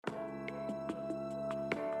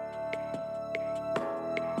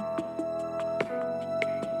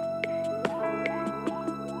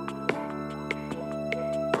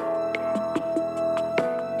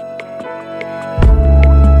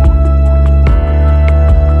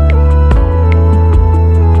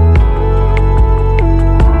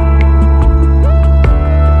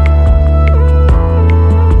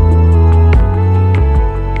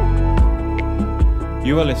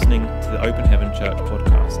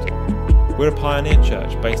We're a pioneer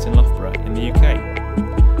church based in Loughborough in the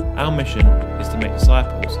UK. Our mission is to make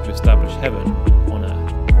disciples who establish heaven on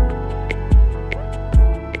earth.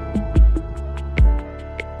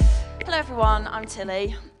 Hello everyone, I'm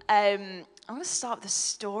Tilly. I'm going to start with a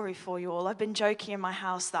story for you all. I've been joking in my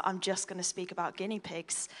house that I'm just going to speak about guinea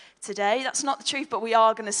pigs today. That's not the truth, but we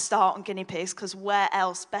are going to start on guinea pigs because where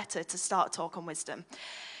else better to start a talk on wisdom?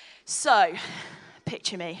 So,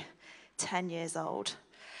 picture me, 10 years old.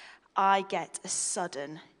 I get a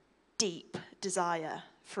sudden, deep desire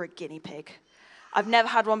for a guinea pig. I've never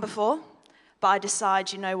had one before, but I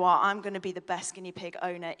decide, you know what, I'm going to be the best guinea pig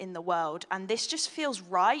owner in the world. And this just feels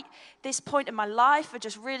right. This point in my life, I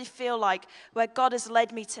just really feel like where God has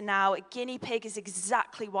led me to now, a guinea pig is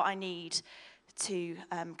exactly what I need to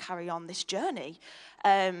carry on this journey.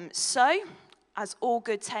 So, as all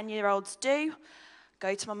good 10-year-olds do,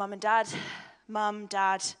 go to my mum and dad. Mum,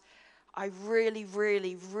 Dad, I really,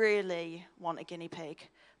 really, really want a guinea pig.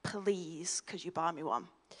 Please, could you buy me one?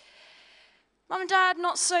 Mum and Dad,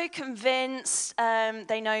 not so convinced.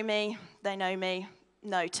 They know me.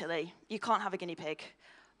 No, Tilly, you can't have a guinea pig.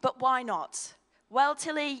 But why not? Well,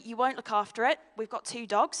 Tilly, you won't look after it. We've got 2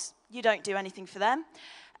 dogs. You don't do anything for them.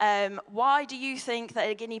 Why do you think that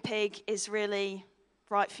a guinea pig is really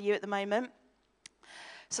right for you at the moment?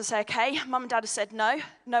 So I say, okay, Mum and Dad have said no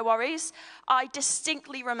worries. I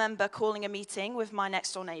distinctly remember calling a meeting with my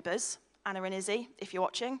next door neighbours, Anna and Izzy, if you're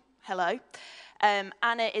watching, hello.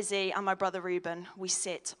 Anna, Izzy, and my brother Reuben, we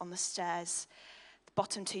sit on the stairs, the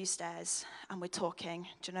bottom 2 stairs, and we're talking,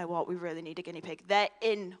 do you know what, we really need a guinea pig. They're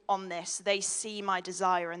in on this. They see my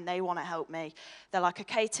desire and they want to help me. They're like,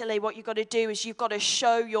 okay, Tilly, what you've got to do is you've got to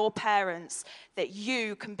show your parents that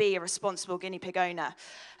you can be a responsible guinea pig owner.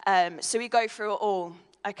 So we go through it all.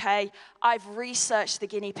 Okay, I've researched the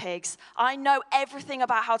guinea pigs. I know everything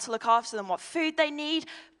about how to look after them, what food they need,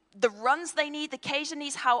 the runs they need, the cage they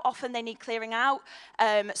need, how often they need clearing out.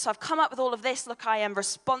 So I've come up with all of this. Look, I am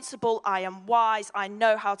responsible. I am wise. I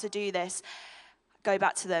know how to do this. Go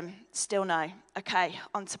back to them. Still no. Okay,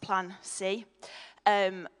 on to plan C.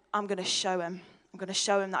 I'm going to show them. I'm going to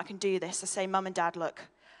show them that I can do this. I say, Mum and Dad, look,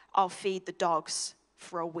 I'll feed the dogs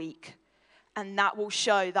for a week. And that will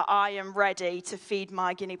show that I am ready to feed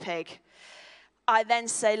my guinea pig. I then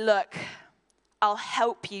say, look, I'll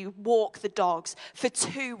help you walk the dogs for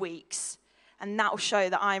 2 weeks. And that will show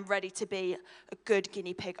that I'm ready to be a good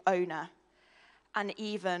guinea pig owner. And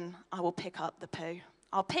even I will pick up the poo.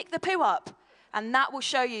 I'll pick the poo up. And that will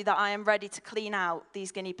show you that I am ready to clean out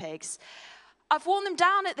these guinea pigs. I've worn them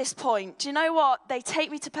down at this point. Do you know what? They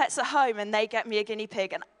take me to Pets at Home and they get me a guinea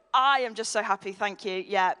pig. And I am just so happy. Thank you.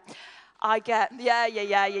 Yeah. I get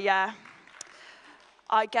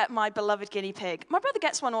my beloved guinea pig. My brother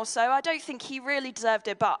gets one also. I don't think he really deserved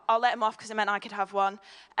it, but I'll let him off because it meant I could have one.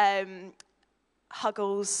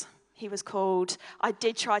 Huggles, he was called. I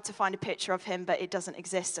did try to find a picture of him, but it doesn't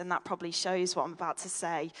exist, and that probably shows what I'm about to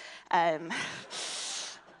say.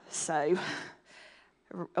 So,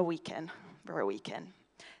 we're a week in.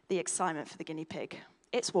 The excitement for the guinea pig,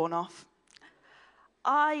 it's worn off.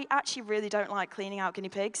 I actually really don't like cleaning out guinea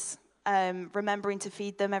pigs. Remembering to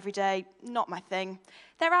feed them every day, not my thing.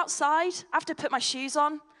 They're outside. I have to put my shoes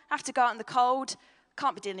on. I have to go out in the cold.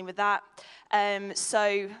 Can't be dealing with that.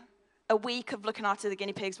 So a week of looking after the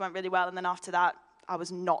guinea pigs went really well, and then after that, I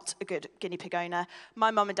was not a good guinea pig owner. My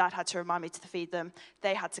mum and dad had to remind me to feed them.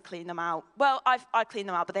 They had to clean them out. Well, I cleaned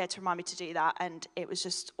them out, but they had to remind me to do that, and it was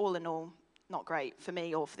just, all in all, not great for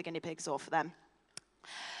me or for the guinea pigs or for them.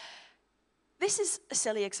 This is a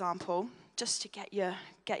silly example, just to get your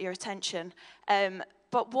attention.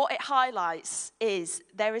 But what it highlights is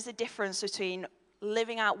there is a difference between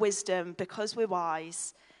living out wisdom because we're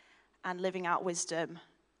wise and living out wisdom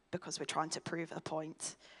because we're trying to prove a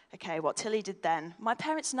point. Okay, what Tilly did then, my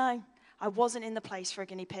parents know. I wasn't in the place for a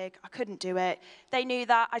guinea pig. I couldn't do it. They knew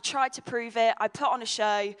that. I tried to prove it. I put on a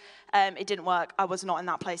show. It didn't work. I was not in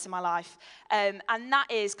that place in my life. And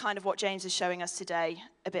that is kind of what James is showing us today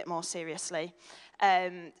a bit more seriously.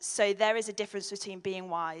 So there is a difference between being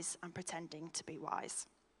wise and pretending to be wise.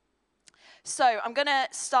 So I'm going to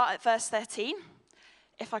start at verse 13,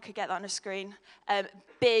 if I could get that on the screen.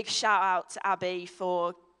 Big shout out to Abby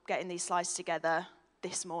for getting these slides together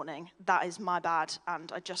this morning. That is my bad,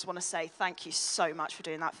 and I just want to say thank you so much for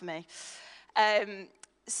doing that for me.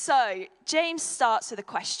 So James starts with a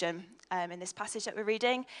question in this passage that we're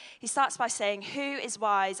reading. He starts by saying, "Who is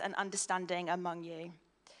wise and understanding among you?"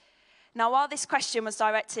 Now, while this question was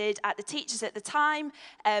directed at the teachers at the time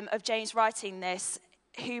of James writing this,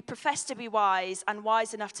 who profess to be wise and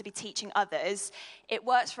wise enough to be teaching others, it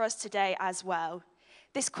works for us today as well.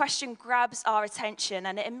 This question grabs our attention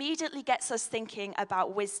and it immediately gets us thinking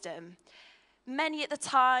about wisdom. Many at the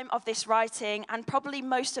time of this writing, and probably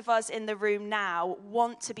most of us in the room now,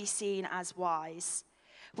 want to be seen as wise.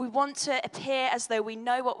 We want to appear as though we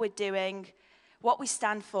know what we're doing, what we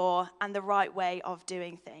stand for, and the right way of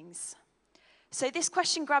doing things. So this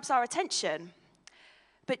question grabs our attention.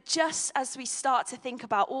 But just as we start to think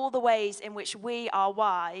about all the ways in which we are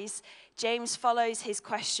wise, James follows his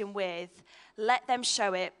question with, let them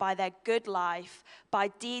show it by their good life, by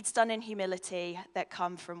deeds done in humility that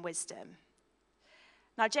come from wisdom.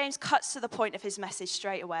 Now, James cuts to the point of his message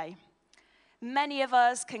straight away. Many of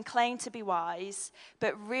us can claim to be wise,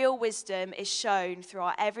 but real wisdom is shown through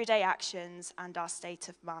our everyday actions and our state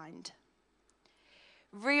of mind.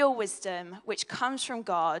 Real wisdom, which comes from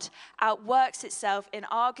God, outworks itself in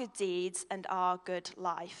our good deeds and our good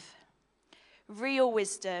life. Real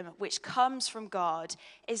wisdom, which comes from God,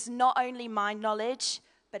 is not only mind knowledge,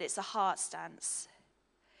 but it's a heart stance.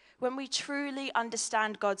 When we truly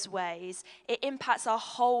understand God's ways, it impacts our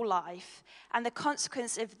whole life, and the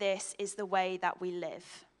consequence of this is the way that we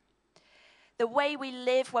live. The way we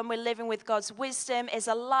live when we're living with God's wisdom is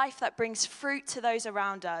a life that brings fruit to those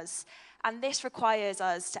around us, and this requires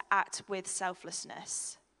us to act with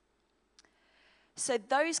selflessness. So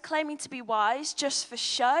those claiming to be wise just for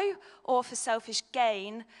show or for selfish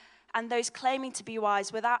gain, and those claiming to be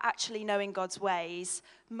wise without actually knowing God's ways,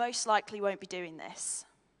 most likely won't be doing this.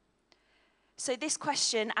 So this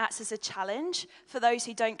question acts as a challenge for those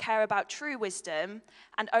who don't care about true wisdom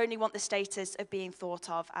and only want the status of being thought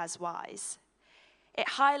of as wise. It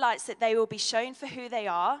highlights that they will be shown for who they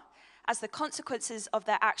are, as the consequences of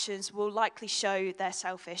their actions will likely show their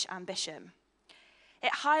selfish ambition.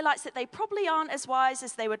 It highlights that they probably aren't as wise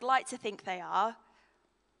as they would like to think they are,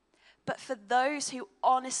 but for those who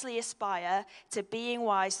honestly aspire to being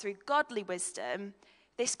wise through godly wisdom,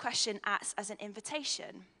 this question acts as an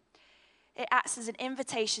invitation. It acts as an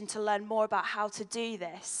invitation to learn more about how to do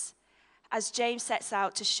this, as James sets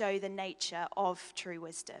out to show the nature of true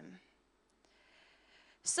wisdom.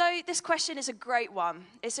 So this question is a great one.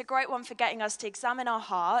 It's a great one for getting us to examine our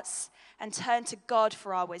hearts and turn to God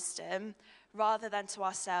for our wisdom, rather than to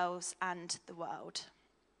ourselves and the world.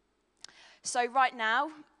 So right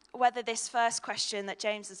now, whether this first question that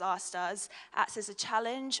James has asked us acts as a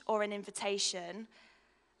challenge or an invitation,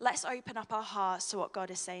 let's open up our hearts to what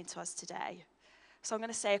God is saying to us today. So I'm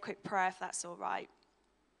going to say a quick prayer if that's all right.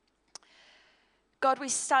 God, we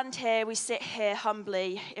stand here, we sit here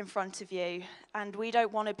humbly in front of you, and we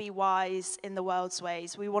don't want to be wise in the world's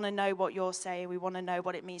ways. We want to know what you're saying. We want to know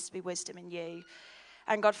what it means to be wisdom in you.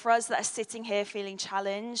 And God, for us that are sitting here feeling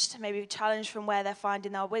challenged, maybe challenged from where they're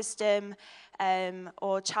finding our wisdom,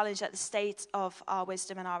 or challenged at the state of our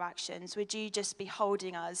wisdom and our actions, would you just be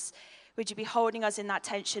holding us? Would you be holding us in that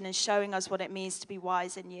tension and showing us what it means to be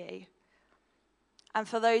wise in you? And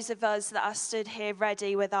for those of us that are stood here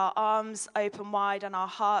ready with our arms open wide and our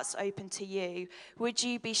hearts open to you, would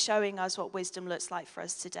you be showing us what wisdom looks like for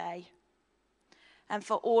us today? And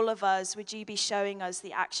for all of us, would you be showing us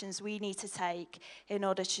the actions we need to take in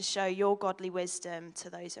order to show your godly wisdom to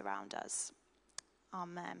those around us?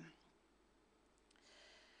 Amen.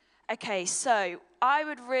 Okay, so I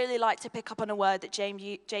would really like to pick up on a word that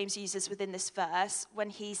James uses within this verse when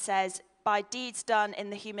he says, by deeds done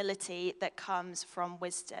in the humility that comes from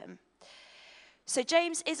wisdom. So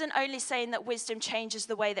James isn't only saying that wisdom changes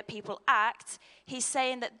the way that people act, he's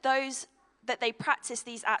saying that they practice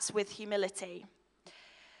these acts with humility.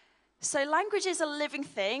 So language is a living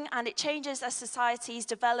thing, and it changes as societies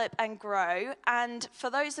develop and grow. And for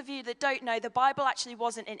those of you that don't know, the Bible actually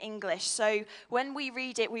wasn't in English. So when we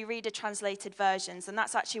read it, we read a translated versions, and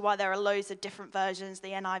that's actually why there are loads of different versions, the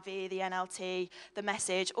NIV, the NLT, the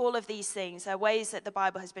Message, all of these things are ways that the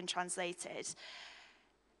Bible has been translated.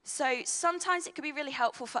 So sometimes it can be really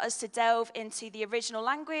helpful for us to delve into the original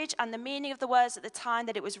language and the meaning of the words at the time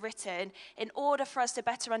that it was written in order for us to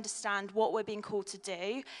better understand what we're being called to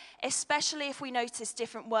do, especially if we notice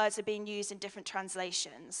different words are being used in different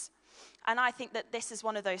translations. And I think that this is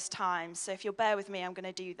one of those times, so if you'll bear with me, I'm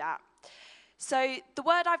going to do that. So the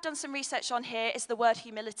word I've done some research on here is the word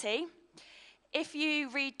humility. If you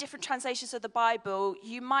read different translations of the Bible,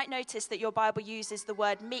 you might notice that your Bible uses the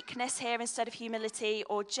word meekness here instead of humility,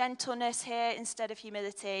 or gentleness here instead of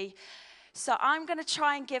humility. So I'm going to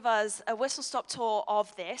try and give us a whistle-stop tour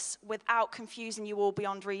of this without confusing you all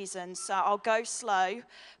beyond reason. So I'll go slow,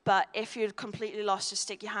 but if you're completely lost, just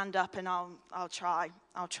stick your hand up and I'll try.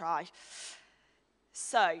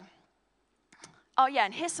 So, oh yeah,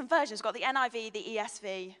 and here's some versions. We've got the NIV, the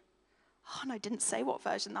ESV. Oh no, I didn't say what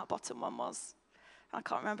version that bottom one was. I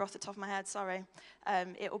can't remember off the top of my head, sorry.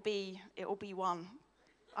 It will be one,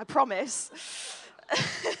 I promise.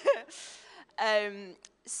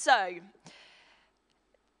 So,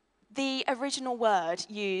 the original word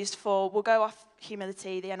used for, we'll go off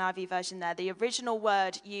humility, the NIV version there. The original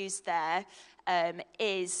word used there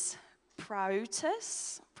is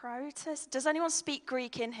praotes. Praotes. Does anyone speak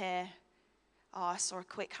Greek in here? Oh, I saw a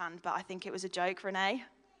quick hand, but I think it was a joke, Renee.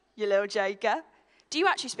 You little joker. Do you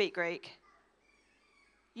actually speak Greek?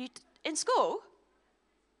 You in school?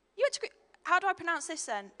 You went to Greek? How do I pronounce this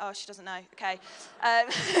then? Oh, she doesn't know. Okay.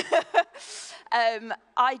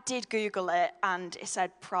 I did Google it, and it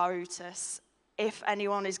said praotes. If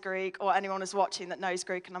anyone is Greek or anyone is watching that knows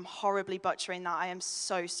Greek, and I'm horribly butchering that, I am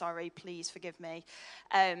so sorry. Please forgive me.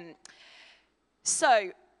 So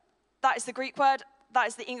that is the Greek word. That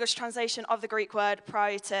is the English translation of the Greek word,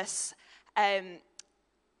 praotes.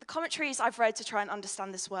 The commentaries I've read to try and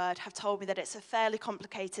understand this word have told me that it's a fairly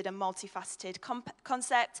complicated and multifaceted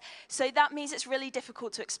concept. So that means it's really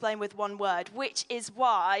difficult to explain with one word, which is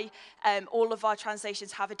why all of our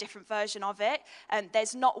translations have a different version of it.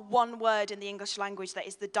 There's not one word in the English language that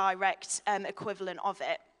is the direct equivalent of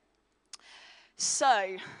it.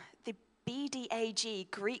 So the BDAG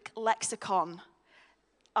Greek lexicon.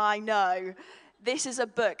 I know. This is a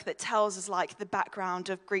book that tells us like the background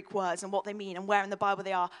of Greek words and what they mean and where in the Bible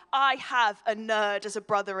they are. I have a nerd as a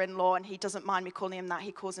brother-in-law, and he doesn't mind me calling him that.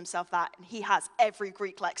 He calls himself that, and he has every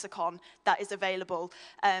Greek lexicon that is available.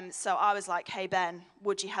 So I was like, hey, Ben,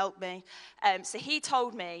 would you help me? So he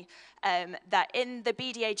told me that in the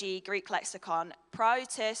BDAG Greek lexicon,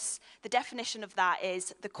 praotes, the definition of that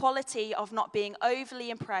is the quality of not being overly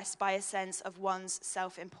impressed by a sense of one's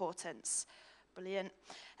self-importance. Brilliant.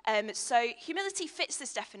 So humility fits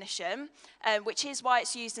this definition, which is why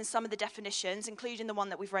it's used in some of the definitions, including the one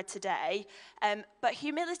that we've read today. But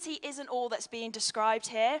humility isn't all that's being described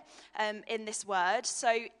here in this word.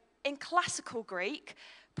 So in classical Greek,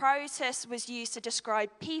 praotes was used to describe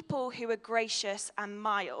people who were gracious and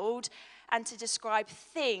mild, and to describe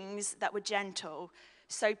things that were gentle.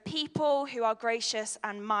 So people who are gracious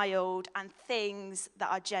and mild, and things that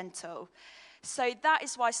are gentle. So that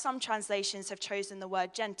is why some translations have chosen the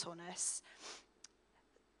word gentleness.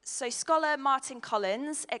 So scholar Martin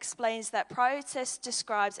Collins explains that praotes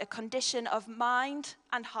describes a condition of mind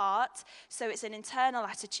and heart, so it's an internal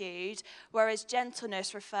attitude, whereas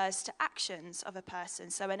gentleness refers to actions of a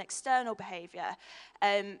person, so an external behavior.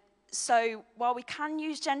 So while we can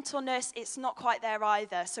use gentleness, it's not quite there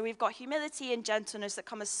either. So we've got humility and gentleness that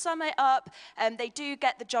come as sum it up. They do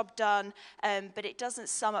get the job done, but it doesn't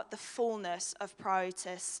sum up the fullness of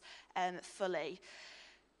praotes fully.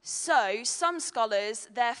 So some scholars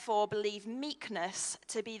therefore believe meekness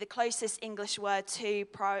to be the closest English word to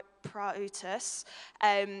praotes.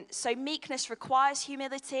 So meekness requires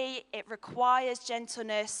humility. It requires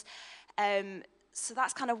gentleness. So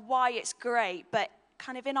that's kind of why it's great. But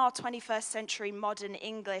kind of in our 21st century modern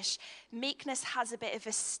English, meekness has a bit of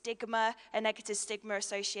a stigma, a negative stigma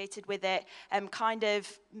associated with it. Kind of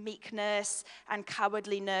meekness and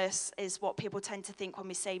cowardliness is what people tend to think when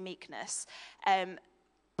we say meekness.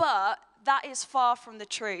 But that is far from the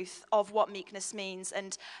truth of what meekness means.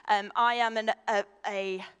 And I am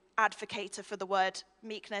a advocator for the word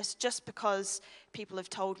meekness just because people have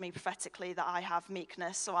told me prophetically that I have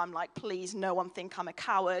meekness. So I'm like, please, no one think I'm a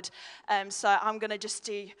coward. So I'm going to just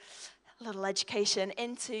do a little education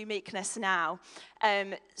into meekness now.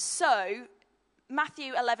 So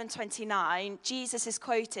Matthew 11:29, Jesus is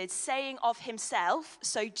quoted saying of himself,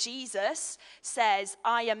 so Jesus says,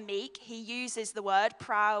 I am meek. He uses the word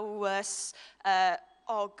praos,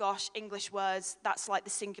 oh gosh, English words, that's like the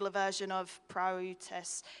singular version of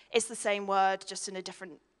praotes. It's the same word, just in a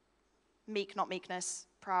different, meek, not meekness,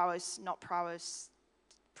 praos, not praos,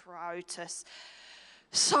 praotes.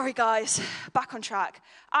 Sorry guys, back on track.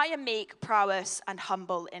 I am meek, praos, and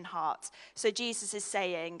humble in heart. So Jesus is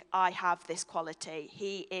saying, I have this quality.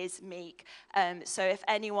 He is meek. So if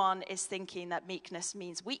anyone is thinking that meekness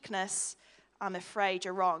means weakness, I'm afraid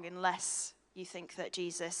you're wrong, unless you think that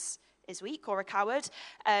Jesus is weak or a coward.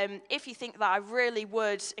 If you think that, I really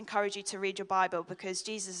would encourage you to read your Bible, because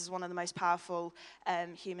Jesus is one of the most powerful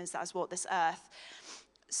humans that has walked this earth.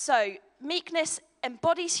 So meekness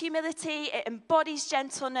embodies humility, it embodies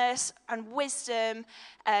gentleness and wisdom,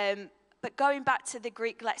 but going back to the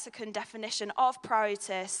Greek lexicon definition of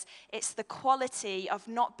praotes, it's the quality of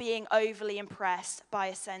not being overly impressed by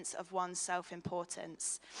a sense of one's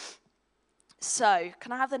self-importance. So,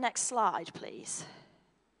 can I have the next slide, please?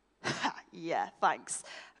 Yeah, thanks.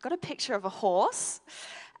 I've got a picture of a horse.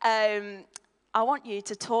 I want you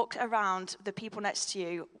to talk around the people next to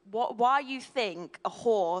you why you think a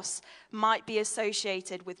horse might be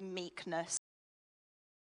associated with meekness.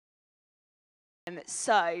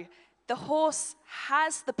 So, the horse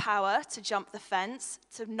has the power to jump the fence,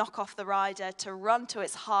 to knock off the rider, to run to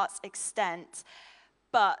its heart's extent,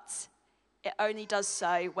 but it only does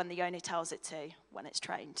so when the owner tells it to, when it's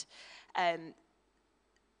trained.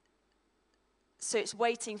 So it's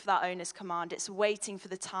waiting for that owner's command. It's waiting for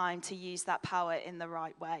the time to use that power in the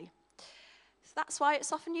right way. So that's why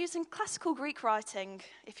it's often used in classical Greek writing,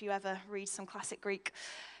 if you ever read some classic Greek.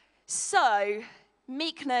 So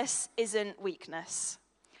meekness isn't weakness.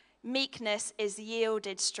 Meekness is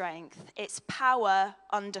yielded strength. It's power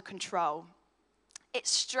under control. It's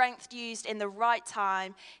strength used in the right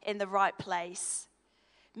time, in the right place.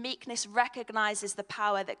 Meekness recognizes the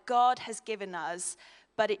power that God has given us,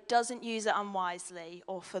 but it doesn't use it unwisely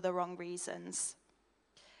or for the wrong reasons.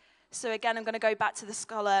 So again, I'm going to go back to the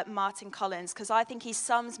scholar Martin Collins, because I think he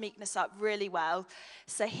sums meekness up really well.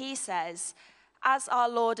 So he says, as our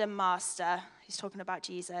Lord and Master, he's talking about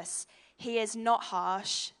Jesus, he is not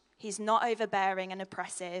harsh, he's not overbearing and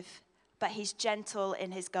oppressive, but he's gentle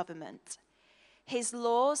in his government. His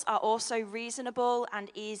laws are also reasonable and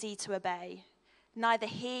easy to obey. Neither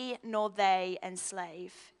he nor they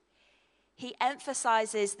enslave. He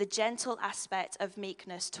emphasizes the gentle aspect of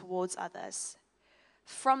meekness towards others.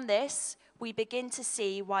 From this, we begin to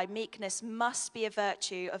see why meekness must be a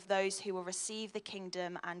virtue of those who will receive the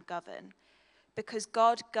kingdom and govern. Because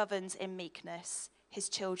God governs in meekness, his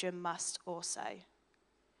children must also.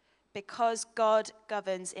 Because God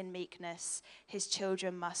governs in meekness, his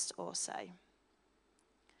children must also.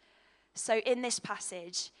 So in this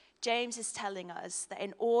passage, James is telling us that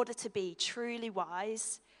in order to be truly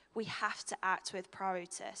wise, we have to act with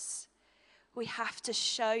proetus. We have to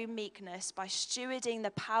show meekness by stewarding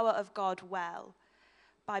the power of God well,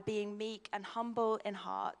 by being meek and humble in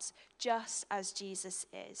heart, just as Jesus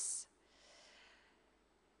is.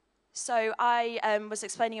 So I was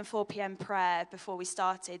explaining in 4 p.m. prayer before we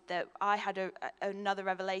started that I had another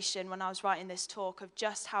revelation when I was writing this talk of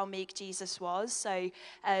just how meek Jesus was. So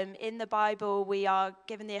in the Bible, we are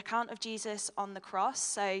given the account of Jesus on the cross.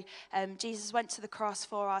 So Jesus went to the cross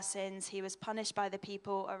for our sins. He was punished by the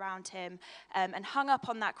people around him and hung up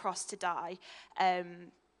on that cross to die.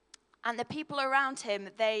 And the people around him,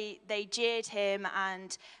 they jeered him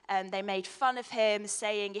and they made fun of him,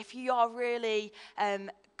 saying, if you are really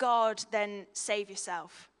God, then save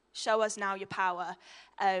yourself. Show us now your power.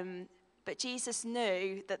 But Jesus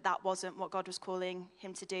knew that that wasn't what God was calling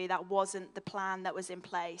him to do. That wasn't the plan that was in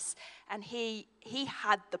place. And he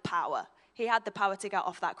had the power. He had the power to get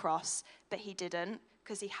off that cross, but he didn't,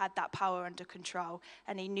 because he had that power under control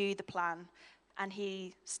and he knew the plan. And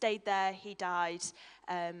he stayed there, he died.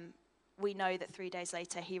 We know that 3 days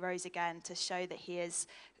later he rose again to show that he is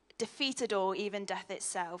defeated all, even death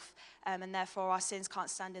itself, and therefore our sins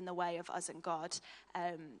can't stand in the way of us and God.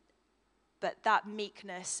 But that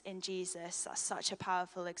meekness in Jesus, that's such a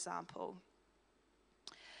powerful example.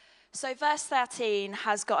 So verse 13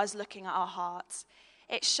 has got us looking at our hearts.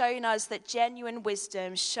 It's shown us that genuine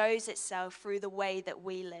wisdom shows itself through the way that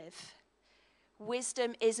we live.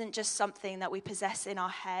 Wisdom isn't just something that we possess in our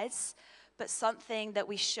heads, but something that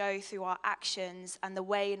we show through our actions and the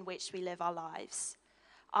way in which we live our lives.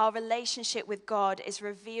 Our relationship with God is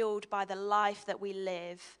revealed by the life that we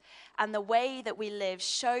live, and the way that we live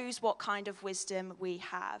shows what kind of wisdom we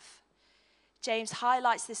have. James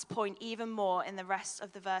highlights this point even more in the rest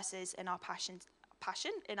of the verses in our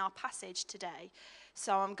in our passage today.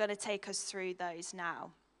 So I'm going to take us through those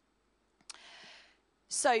now.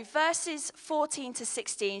 So verses 14 to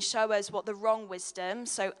 16 show us what the wrong wisdom,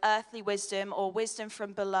 so earthly wisdom or wisdom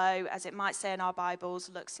from below, as it might say in our Bibles,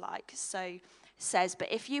 looks like. So says,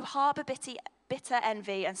 but if you harbor bitter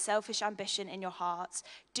envy and selfish ambition in your hearts,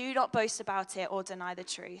 do not boast about it or deny the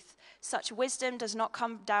truth. Such wisdom does not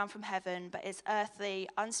come down from heaven, but is earthly,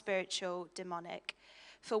 unspiritual, demonic.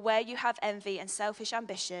 For where you have envy and selfish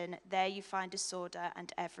ambition, there you find disorder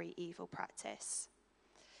and every evil practice.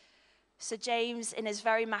 So James, in his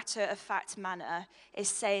very matter-of-fact manner, is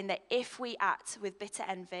saying that if we act with bitter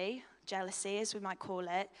envy, jealousy as we might call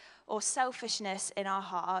it, or selfishness in our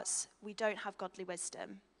hearts, we don't have godly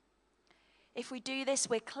wisdom. If we do this,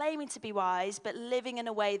 we're claiming to be wise, but living in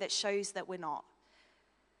a way that shows that we're not.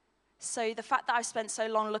 So the fact that I've spent so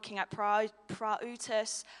long looking at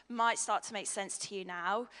praeutos might start to make sense to you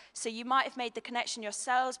now. So you might have made the connection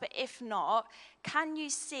yourselves, but if not, can you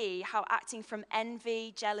see how acting from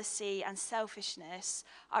envy, jealousy, and selfishness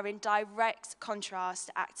are in direct contrast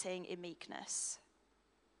to acting in meekness?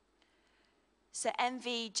 So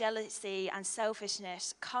envy, jealousy, and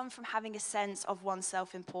selfishness come from having a sense of one's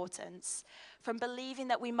self-importance, from believing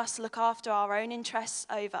that we must look after our own interests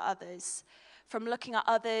over others, from looking at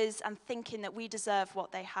others and thinking that we deserve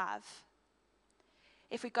what they have.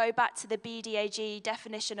 If we go back to the BDAG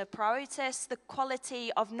definition of prioritas, the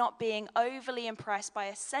quality of not being overly impressed by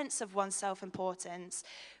a sense of one's self-importance,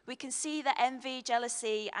 we can see that envy,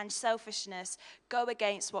 jealousy, and selfishness go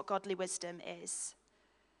against what godly wisdom is.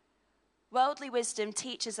 Worldly wisdom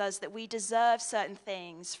teaches us that we deserve certain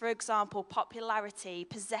things, for example, popularity,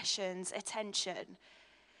 possessions, attention.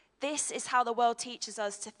 This is how the world teaches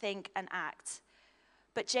us to think and act.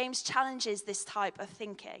 But James challenges this type of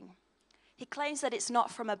thinking. He claims that it's not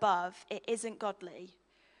from above, it isn't godly.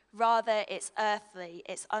 Rather, it's earthly,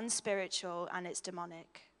 it's unspiritual, and it's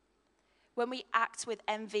demonic. When we act with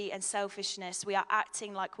envy and selfishness, we are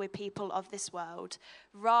acting like we're people of this world,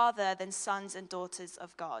 rather than sons and daughters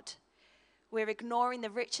of God. We're ignoring the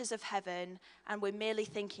riches of heaven, and we're merely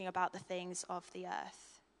thinking about the things of the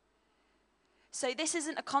earth. So this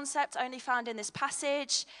isn't a concept only found in this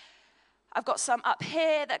passage. I've got some up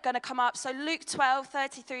here that are going to come up. So Luke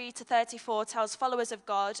 12:33-34 tells followers of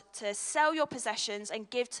God to sell your possessions and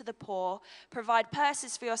give to the poor, provide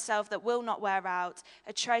purses for yourself that will not wear out,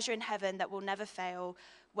 a treasure in heaven that will never fail,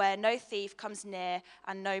 where no thief comes near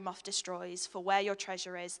and no moth destroys. For where your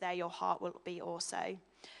treasure is, there your heart will be also.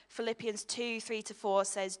 Philippians 2:3-4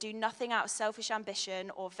 says, do nothing out of selfish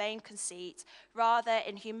ambition or vain conceit. Rather,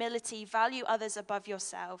 in humility, value others above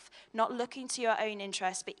yourself, not looking to your own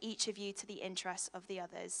interest, but each of you to the interests of the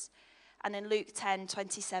others. And in Luke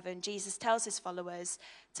 10:27, Jesus tells his followers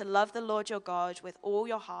to love the Lord your God with all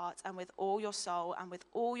your heart and with all your soul and with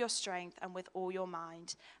all your strength and with all your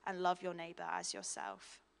mind, and love your neighbor as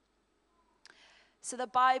yourself. So the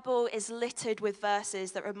Bible is littered with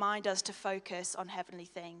verses that remind us to focus on heavenly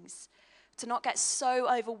things, to not get so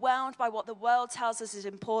overwhelmed by what the world tells us is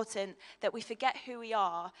important that we forget who we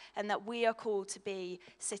are and that we are called to be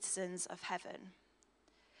citizens of heaven.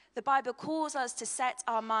 The Bible calls us to set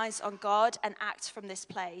our minds on God and act from this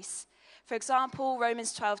place. For example,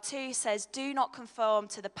 Romans 12:2 says, do not conform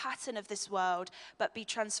to the pattern of this world, but be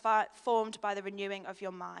transformed by the renewing of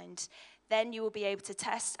your mind. Then you will be able to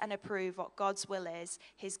test and approve what God's will is,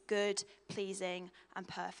 his good, pleasing, and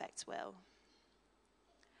perfect will.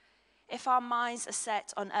 If our minds are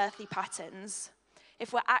set on earthly patterns,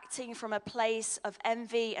 if we're acting from a place of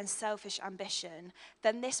envy and selfish ambition,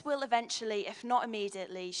 then this will eventually, if not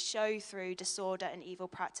immediately, show through disorder and evil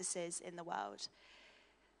practices in the world.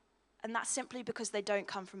 And that's simply because they don't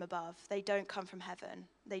come from above. They don't come from heaven.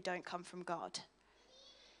 They don't come from God.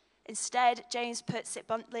 Instead, James puts it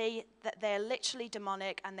bluntly that they're literally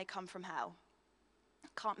demonic and they come from hell.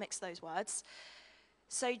 Can't mix those words.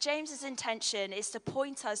 So James's intention is to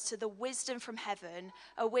point us to the wisdom from heaven,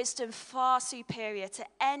 a wisdom far superior to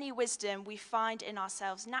any wisdom we find in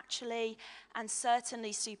ourselves naturally, and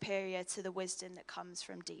certainly superior to the wisdom that comes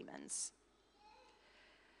from demons.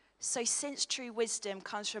 So since true wisdom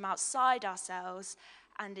comes from outside ourselves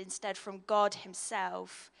and instead from God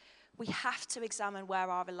himself, we have to examine where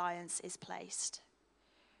our reliance is placed.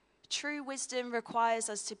 True wisdom requires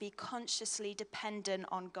us to be consciously dependent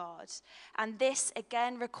on God. And this,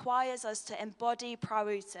 again, requires us to embody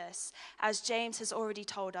prioritas, as James has already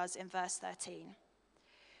told us in verse 13.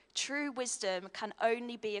 True wisdom can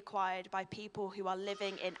only be acquired by people who are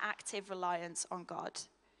living in active reliance on God.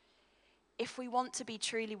 If we want to be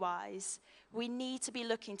truly wise, we need to be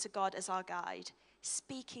looking to God as our guide,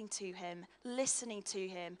 speaking to him, listening to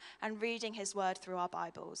him, and reading his word through our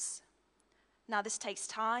Bibles. Now, this takes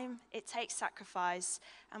time, it takes sacrifice,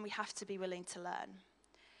 and we have to be willing to learn.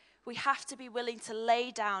 We have to be willing to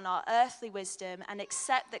lay down our earthly wisdom and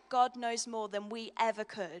accept that God knows more than we ever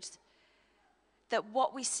could, that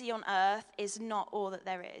what we see on earth is not all that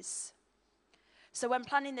there is. So when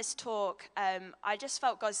planning this talk, I just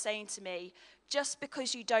felt God saying to me, just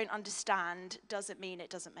because you don't understand doesn't mean it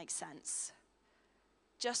doesn't make sense.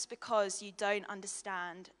 Just because you don't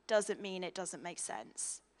understand doesn't mean it doesn't make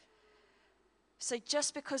sense. So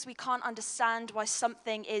just because we can't understand why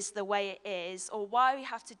something is the way it is, or why we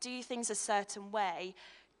have to do things a certain way,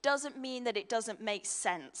 doesn't mean that it doesn't make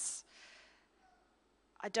sense.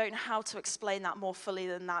 I don't know how to explain that more fully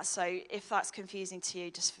than that, so if that's confusing to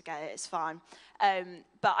you, just forget it, it's fine.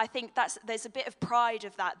 But I think there's a bit of pride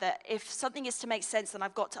of that if something is to make sense, then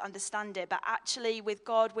I've got to understand it. But actually, with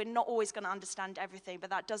God, we're not always going to understand everything,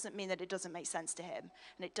 but that doesn't mean that it doesn't make sense to him.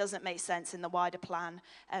 And it doesn't make sense in the wider plan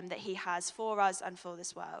that he has for us and for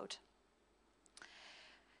this world.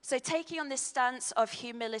 So taking on this stance of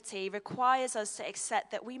humility requires us to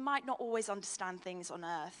accept that we might not always understand things on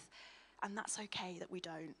earth. and that's okay that we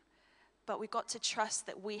don't. But we've got to trust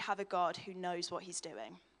that we have a God who knows what he's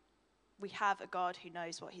doing. We have a God who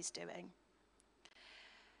knows what he's doing.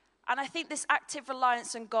 And I think this active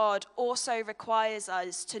reliance on God also requires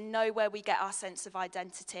us to know where we get our sense of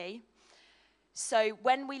identity. So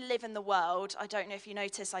when we live in the world, I don't know if you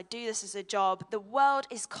notice, I do this as a job, the world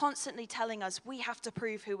is constantly telling us we have to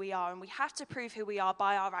prove who we are, and we have to prove who we are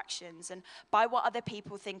by our actions and by what other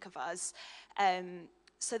people think of us.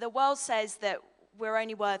 So the world says that we're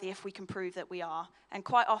only worthy if we can prove that we are. And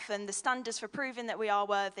quite often, the standards for proving that we are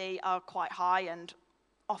worthy are quite high and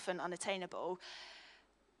often unattainable.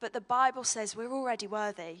 But the Bible says we're already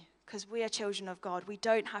worthy because we are children of God. We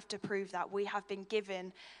don't have to prove that. We have been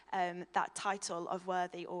given that title of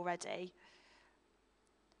worthy already.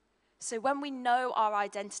 So when we know our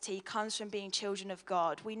identity comes from being children of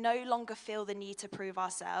God, we no longer feel the need to prove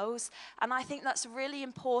ourselves. And I think that's really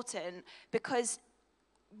important because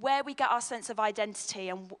where we get our sense of identity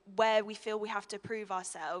and where we feel we have to prove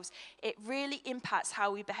ourselves, it really impacts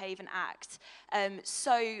how we behave and act.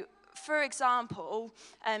 So, for example,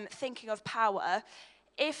 thinking of power,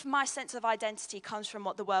 if my sense of identity comes from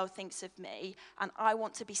what the world thinks of me and I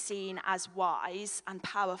want to be seen as wise and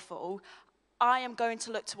powerful, I am going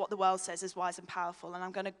to look to what the world says is wise and powerful, and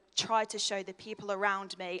I'm going to try to show the people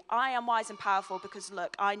around me I am wise and powerful because,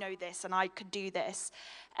 look, I know this and I could do this.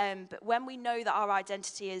 But when we know that our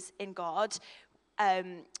identity is in God,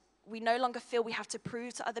 we no longer feel we have to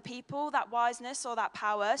prove to other people that wiseness or that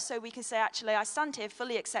power. So we can say, actually, I stand here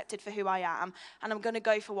fully accepted for who I am, and I'm going to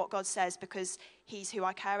go for what God says because he's who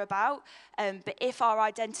I care about. But if our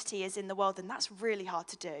identity is in the world, then that's really hard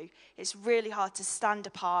to do. It's really hard to stand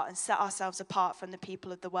apart and set ourselves apart from the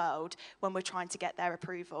people of the world when we're trying to get their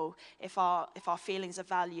approval, if our feelings of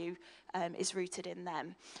value is rooted in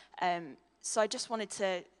them. So I just wanted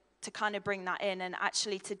to kind of bring that in. And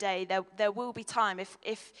actually today there will be time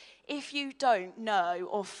if you don't know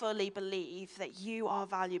or fully believe that you are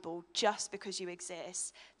valuable just because you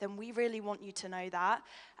exist, then we really want you to know that,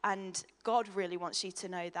 and God really wants you to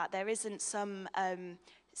know that. There isn't some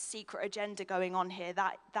secret agenda going on here.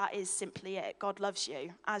 That is simply it. God loves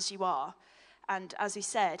you as you are. And as we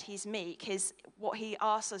said, he's meek. What he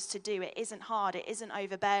asks us to do, it isn't hard, it isn't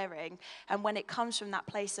overbearing. And when it comes from that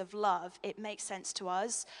place of love, it makes sense to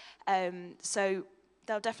us. So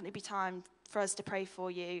there'll definitely be time for us to pray for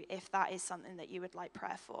you if that is something that you would like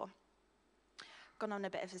prayer for. Gone on a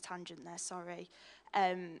bit of a tangent there, sorry.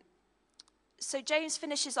 So James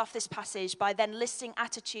finishes off this passage by then listing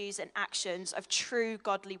attitudes and actions of true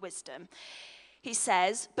godly wisdom. He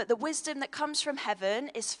says, but the wisdom that comes from heaven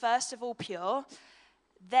is first of all pure,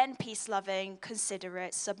 then peace-loving,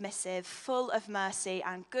 considerate, submissive, full of mercy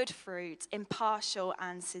and good fruit, impartial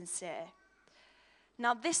and sincere.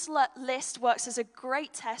 Now, this list works as a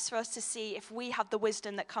great test for us to see if we have the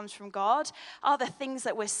wisdom that comes from God. Are the things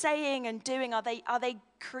that we're saying and doing, are they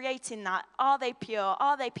creating that? Are they pure?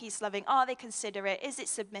 Are they peace-loving? Are they considerate? Is it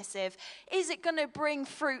submissive? Is it going to bring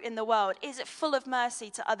fruit in the world? Is it full of mercy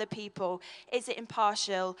to other people? Is it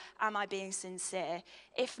impartial? Am I being sincere?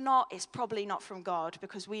 If not, it's probably not from God,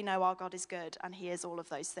 because we know our God is good and he is all of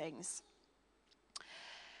those things.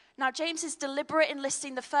 Now, James is deliberate in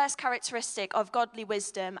listing the first characteristic of godly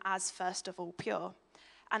wisdom as first of all pure,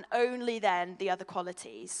 and only then the other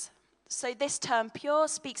qualities. So this term pure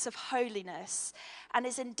speaks of holiness and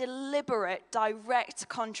is in deliberate, direct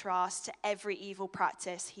contrast to every evil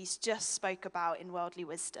practice he's just spoke about in worldly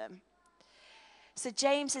wisdom. So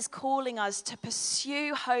James is calling us to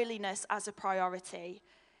pursue holiness as a priority.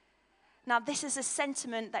 Now, this is a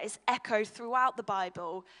sentiment that is echoed throughout the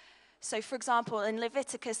Bible. So, for example, in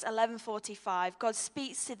Leviticus 11:45, God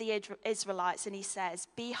speaks to the Israelites and he says,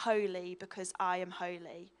 "Be holy because I am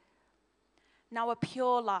holy." Now, a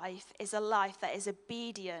pure life is a life that is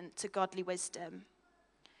obedient to godly wisdom.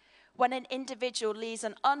 When an individual leads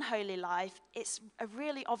an unholy life, it's a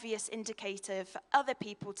really obvious indicator for other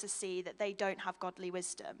people to see that they don't have godly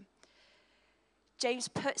wisdom. James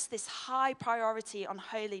puts this high priority on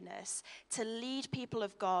holiness to lead people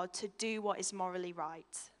of God to do what is morally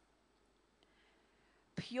right.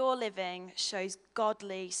 Pure living shows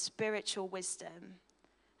godly spiritual wisdom.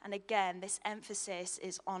 And again, this emphasis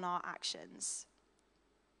is on our actions.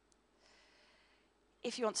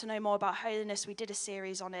 If you want to know more about holiness, we did a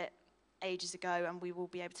series on it ages ago, and we will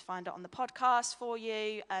be able to find it on the podcast for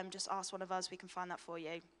you. Just ask one of us, we can find that for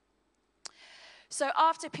you. So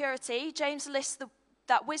after purity, James lists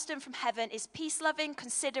that wisdom from heaven is peace-loving,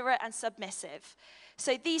 considerate, and submissive.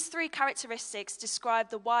 So these three characteristics describe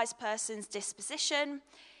the wise person's disposition.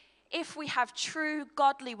 if we have true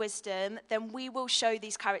godly wisdom, then we will show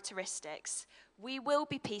these characteristics. We will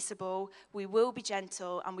be peaceable, we will be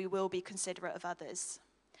gentle, and we will be considerate of others,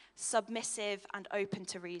 submissive and open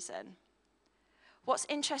to reason. What's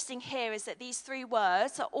interesting here is that these three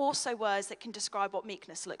words are also words that can describe what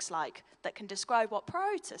meekness looks like, that can describe what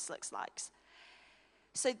Proetus looks like.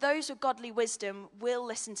 So those with godly wisdom will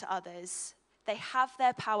listen to others. They have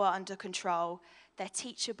their power under control. They're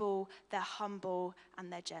teachable, they're humble,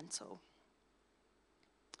 and they're gentle.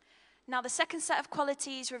 Now, the second set of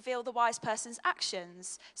qualities reveal the wise person's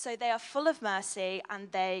actions. So they are full of mercy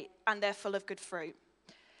and they're full of good fruit.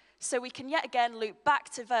 So we can yet again loop back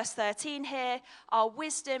to verse 13 here. Our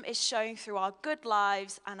wisdom is shown through our good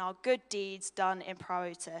lives and our good deeds done in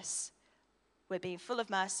Proetus. We're being full of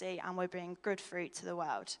mercy and we're bringing good fruit to the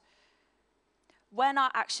world. When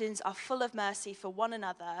our actions are full of mercy for one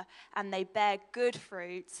another and they bear good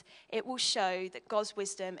fruit, it will show that God's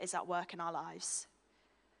wisdom is at work in our lives.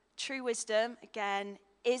 True wisdom, again,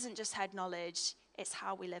 isn't just head knowledge, it's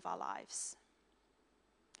how we live our lives.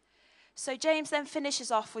 So James then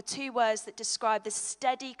finishes off with two words that describe the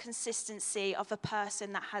steady consistency of a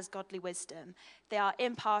person that has godly wisdom. They are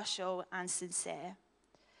impartial and sincere.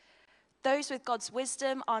 Those with God's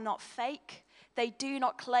wisdom are not fake. They do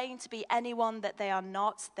not claim to be anyone that they are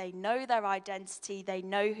not. They know their identity. They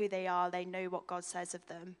know who they are. They know what God says of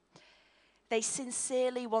them. They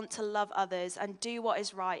sincerely want to love others and do what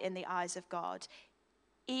is right in the eyes of God.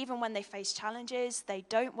 Even when they face challenges, they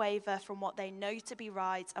don't waver from what they know to be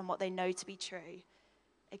right and what they know to be true.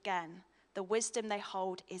 Again, the wisdom they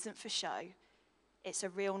hold isn't for show. It's a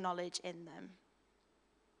real knowledge in them.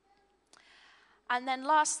 And then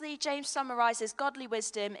lastly, James summarizes godly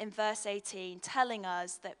wisdom in verse 18, telling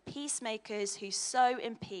us that peacemakers who sow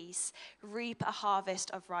in peace reap a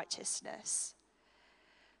harvest of righteousness.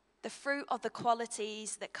 The fruit of the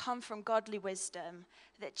qualities that come from godly wisdom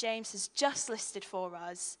that James has just listed for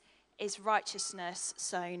us is righteousness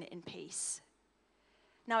sown in peace.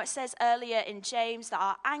 Now, it says earlier in James that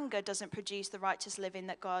our anger doesn't produce the righteous living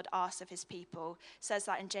that God asks of his people. It says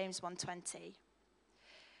that in James 1:20.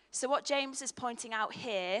 So what James is pointing out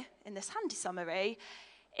here in this handy summary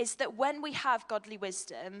is that when we have godly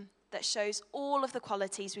wisdom that shows all of the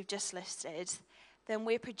qualities we've just listed, then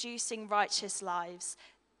we're producing righteous lives,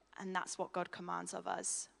 and that's what God commands of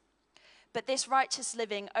us. But this righteous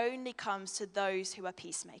living only comes to those who are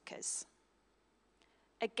peacemakers.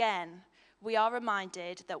 Again, we are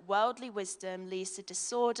reminded that worldly wisdom leads to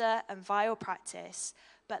disorder and vile practice,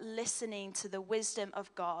 but listening to the wisdom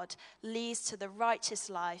of God leads to the righteous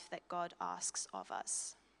life that God asks of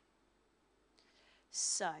us.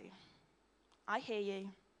 So, I hear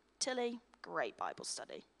you. Tilly, great Bible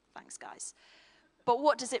study. Thanks, guys. But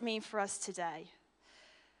what does it mean for us today?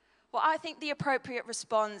 Well, I think the appropriate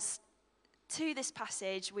response to this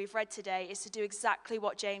passage we've read today is to do exactly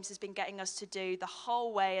what James has been getting us to do the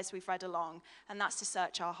whole way as we've read along, and that's to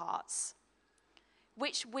search our hearts.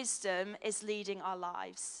 Which wisdom is leading our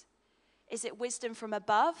lives? Is it wisdom from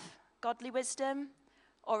above, godly wisdom,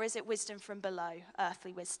 or is it wisdom from below,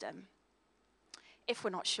 earthly wisdom? If we're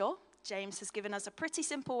not sure, James has given us a pretty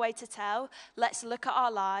simple way to tell. Let's look at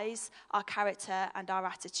our lives, our character, and our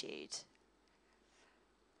attitude.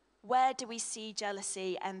 Where do we see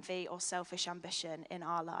jealousy, envy, or selfish ambition in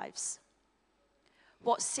our lives?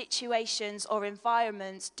 What situations or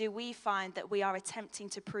environments do we find that we are attempting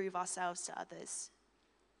to prove ourselves to others?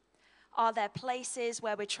 Are there places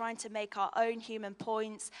where we're trying to make our own human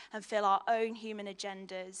points and fill our own human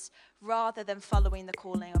agendas rather than following the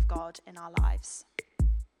calling of God in our lives?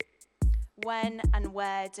 When and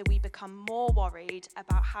where do we become more worried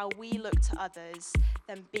about how we look to others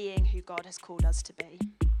than being who God has called us to be?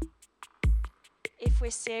 If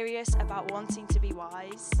we're serious about wanting to be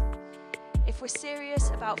wise, if we're serious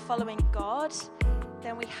about following God,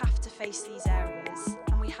 then we have to face these areas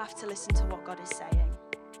and we have to listen to what God is saying.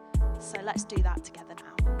 So let's do that together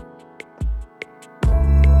now.